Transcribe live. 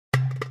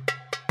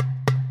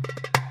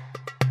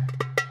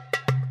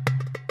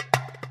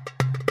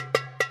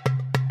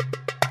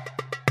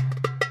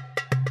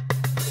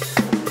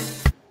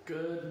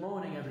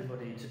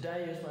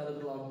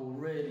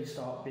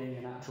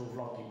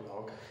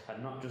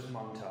not just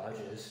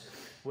montages.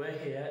 We're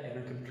here in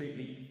a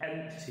completely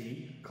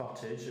empty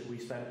cottage that we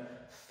spent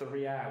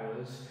 3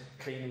 hours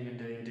cleaning and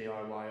doing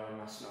DIY on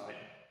last night.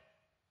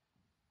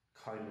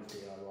 Kind of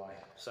DIY.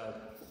 So,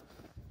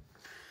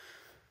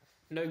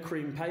 no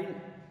cream paint,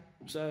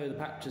 so the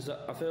patches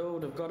that I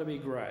filled have got to be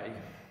grey.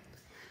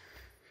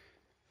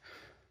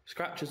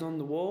 Scratches on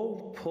the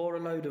wall, pour a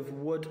load of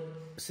wood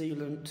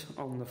sealant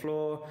on the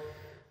floor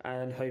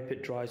and hope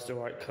it dries the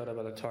right colour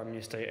by the time the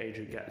estate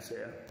agent gets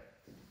here.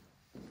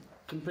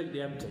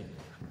 Completely empty.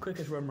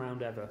 Quickest run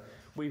round ever.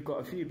 We've got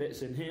a few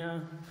bits in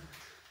here.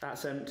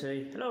 That's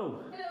empty.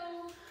 Hello!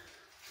 Hello!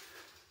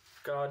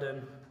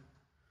 Garden.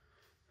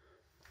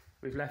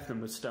 We've left them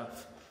with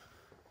stuff.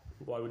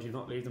 Why would you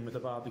not leave them with a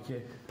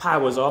barbecue?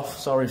 Power's off.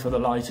 Sorry for the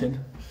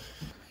lighting.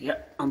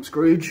 Yep, I'm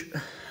Scrooge.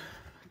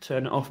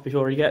 Turn it off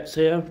before he gets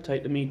here.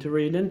 Take the meter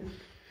reading.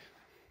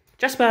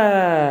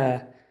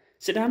 Jasper!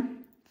 Sit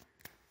down.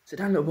 Sit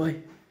down, little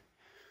boy.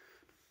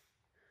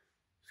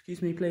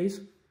 Excuse me, please.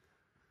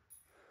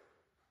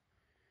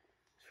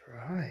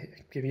 Right.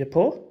 Give me a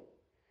paw.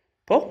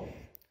 Paw.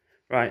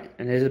 Right,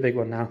 and here's a big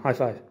one now. High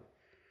five.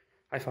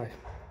 High five.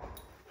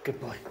 Good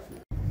boy.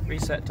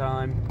 Reset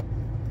time.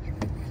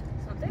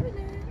 It's not doing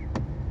it.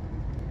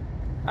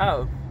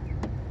 Oh.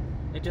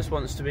 It just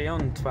wants to be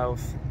on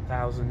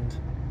 12,000.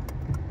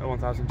 Or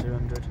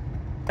 1,200.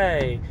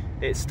 Hey,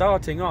 it's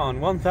starting on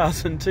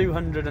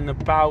 1,200 and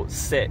about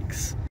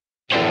 6.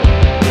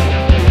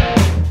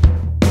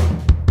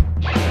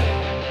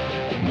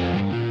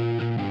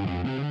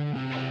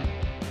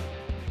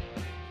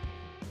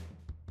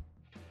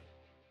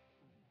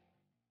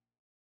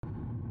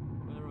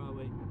 Where are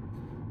we?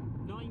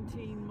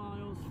 19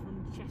 miles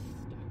from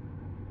Chester,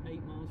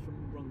 8 miles from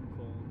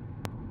Runcorn.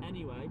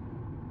 Anyway,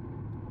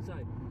 so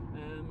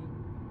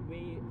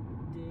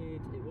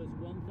it was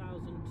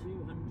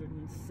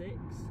 1,206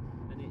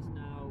 and it's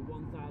now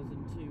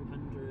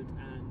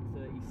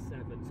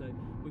 1,237. So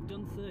we've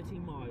done 30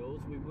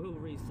 miles. We will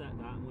reset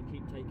that and we'll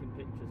keep taking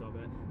pictures of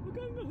it. We're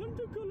going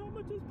 100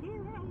 kilometers per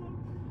hour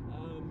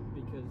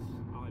because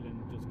Ireland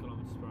does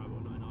kilometers per hour,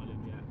 not in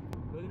Ireland yet.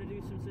 We're going to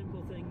do some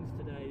simple things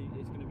today.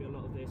 It's going to be a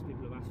lot of this.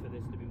 People have asked for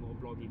this to be more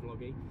vloggy, or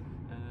Vloggy.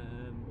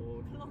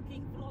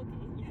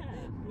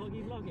 yeah,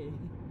 vloggy,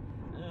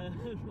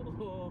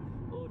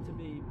 or to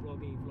be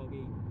vloggy,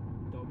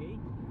 doggy.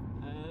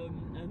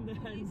 And then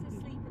He's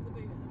asleep in the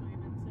boot at the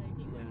moment, so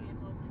he won't be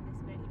involved in this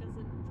bit. He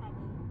doesn't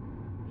travel.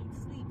 He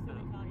sleeps in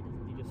the car.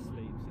 He just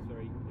sleeps. He's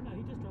very. Well, no,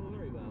 he does travel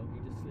very well.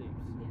 He just sleeps.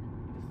 Yeah.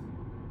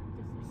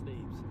 He just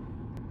sleeps.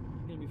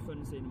 It's going to be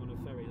fun seeing him on a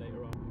ferry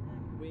later on.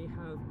 Yeah. We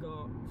have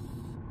got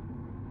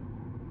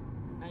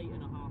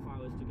 8.5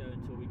 hours to go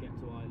until we get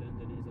to Ireland,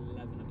 and it is 11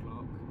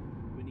 o'clock.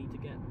 We need to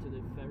get to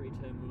the ferry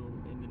terminal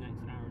in the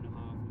next hour and a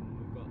half, and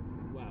we've got,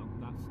 well,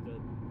 that's the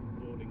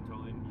boarding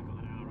time. You've got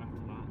an hour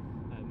after that.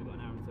 We've got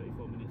an hour and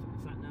 34 minutes on the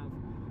sat-nav.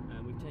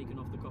 We've taken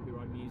off the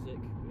copyright music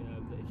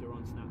that if you're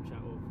on Snapchat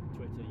or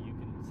Twitter you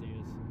can see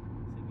us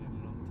singing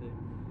along to.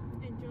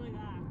 Enjoy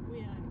that.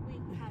 We have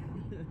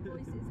voices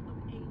of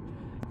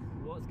angels.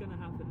 What's going to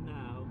happen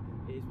now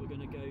is we're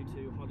going to go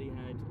to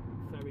Holyhead,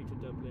 ferry to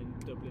Dublin,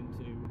 Dublin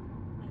to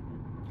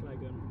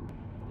Cleggan.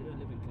 They don't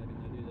live in Cleggan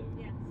though, do they?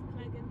 Yes,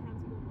 Cleggan,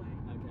 Campbell Way.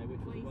 Okay,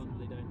 which was the one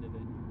they don't live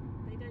in?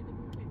 They don't live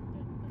in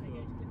Clifton, but they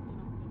go to Clifton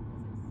often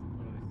because it's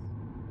close.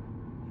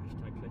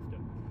 Hashtag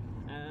Clifton.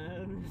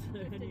 So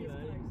Clifton anyway,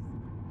 is close.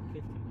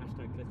 Clifton,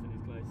 hashtag Clifton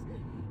is close.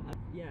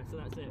 Yeah, so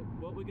that's it.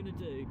 What we're going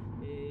to do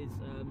is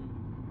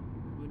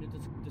we're going to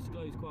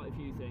disclose quite a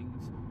few things.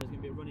 There's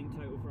going to be a running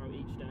total throughout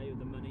each day of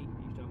the money,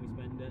 each time we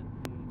spend it,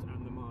 and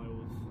the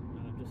miles,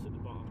 just at the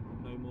bottom.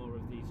 No more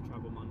of these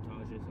travel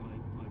montages,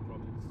 I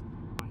promise.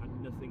 I had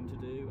nothing to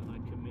do and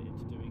I'd committed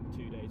to doing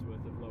 2 days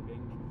worth of vlogging.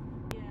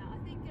 Yeah, I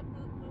think a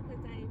vlog a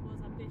day was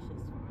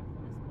ambitious for our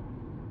first one.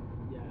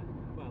 Yeah,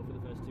 well, for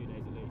the first 2 days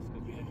at least, because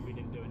we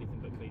didn't do anything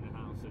but clean the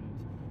house and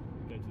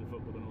go to the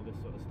football and all this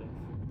sort of stuff.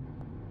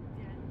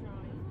 Yeah,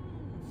 drive.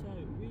 So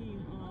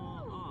we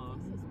are on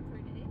This is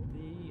pretty.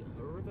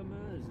 the River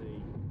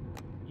Mersey.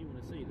 You want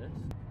to see this?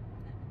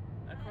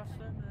 Across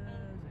the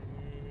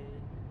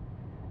Mersey.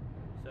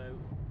 So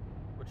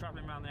we're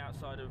travelling around the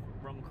outside of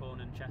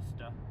Runcorn and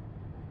Chester.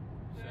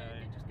 So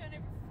We're just going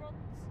over front.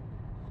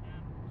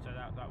 so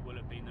that will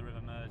have been the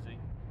River Mersey.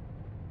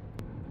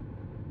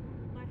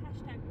 My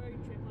hashtag road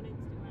trip on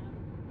Instagram.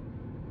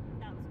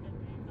 That was a good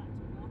move. That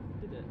took off.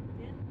 Did it?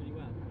 Yeah. Really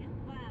well. Yeah.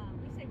 Wow.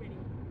 We say really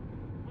well.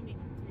 I mean,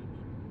 like 3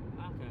 people.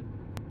 Okay.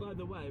 By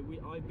the way,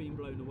 I've been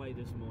blown away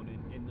this morning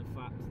in the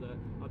fact that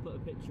I put a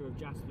picture of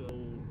Jasper,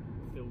 all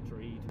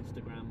filtered,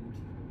 Instagrammed,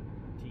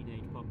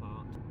 teenage pop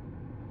art,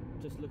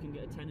 just looking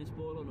at a tennis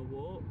ball on a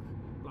walk,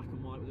 black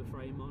and white with a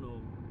frame on, or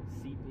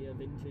sepia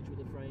vintage with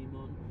a frame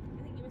on. I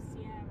think it was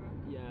Sierra.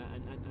 Yeah,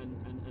 and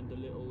the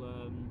little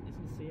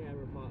isn't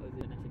Sierra part of the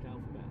phonetic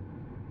alphabet?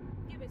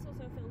 Yeah, but it's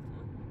also a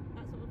filter.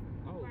 That sort of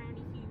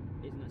browny hue.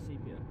 Isn't that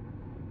sepia?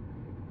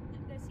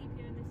 There's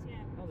sepia and there's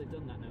Sierra. Oh, they've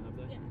done that now, have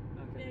they? Yeah.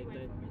 Okay. They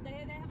went for it.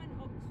 They haven't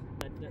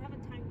they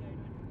haven't tangoed or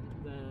anything.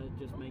 They're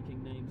just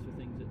making names for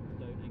things that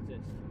don't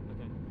exist.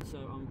 Okay. So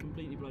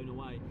completely blown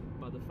away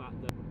by the fact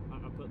that I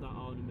put that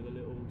on with a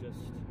little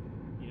just,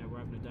 you know, we're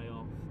having a day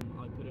off.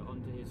 I put it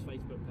onto his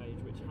Facebook page,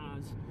 which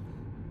had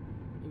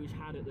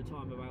at the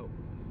time about,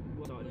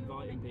 started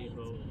inviting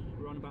people.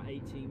 We're on about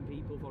 18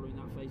 people following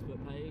that Facebook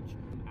page,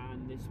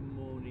 and this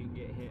morning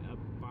it hit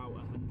about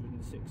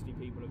 160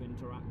 people have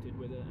interacted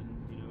with it, and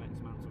you know, X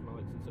amounts of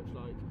likes and such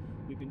like.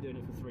 We've been doing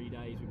it for 3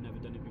 days, we've never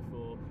done it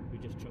before, we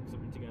just chucked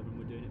something together and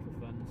we're doing it for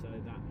fun, so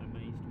that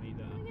amazed me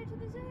that Can we go to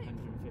the zoo?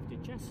 150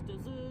 Chester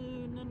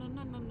Zoo.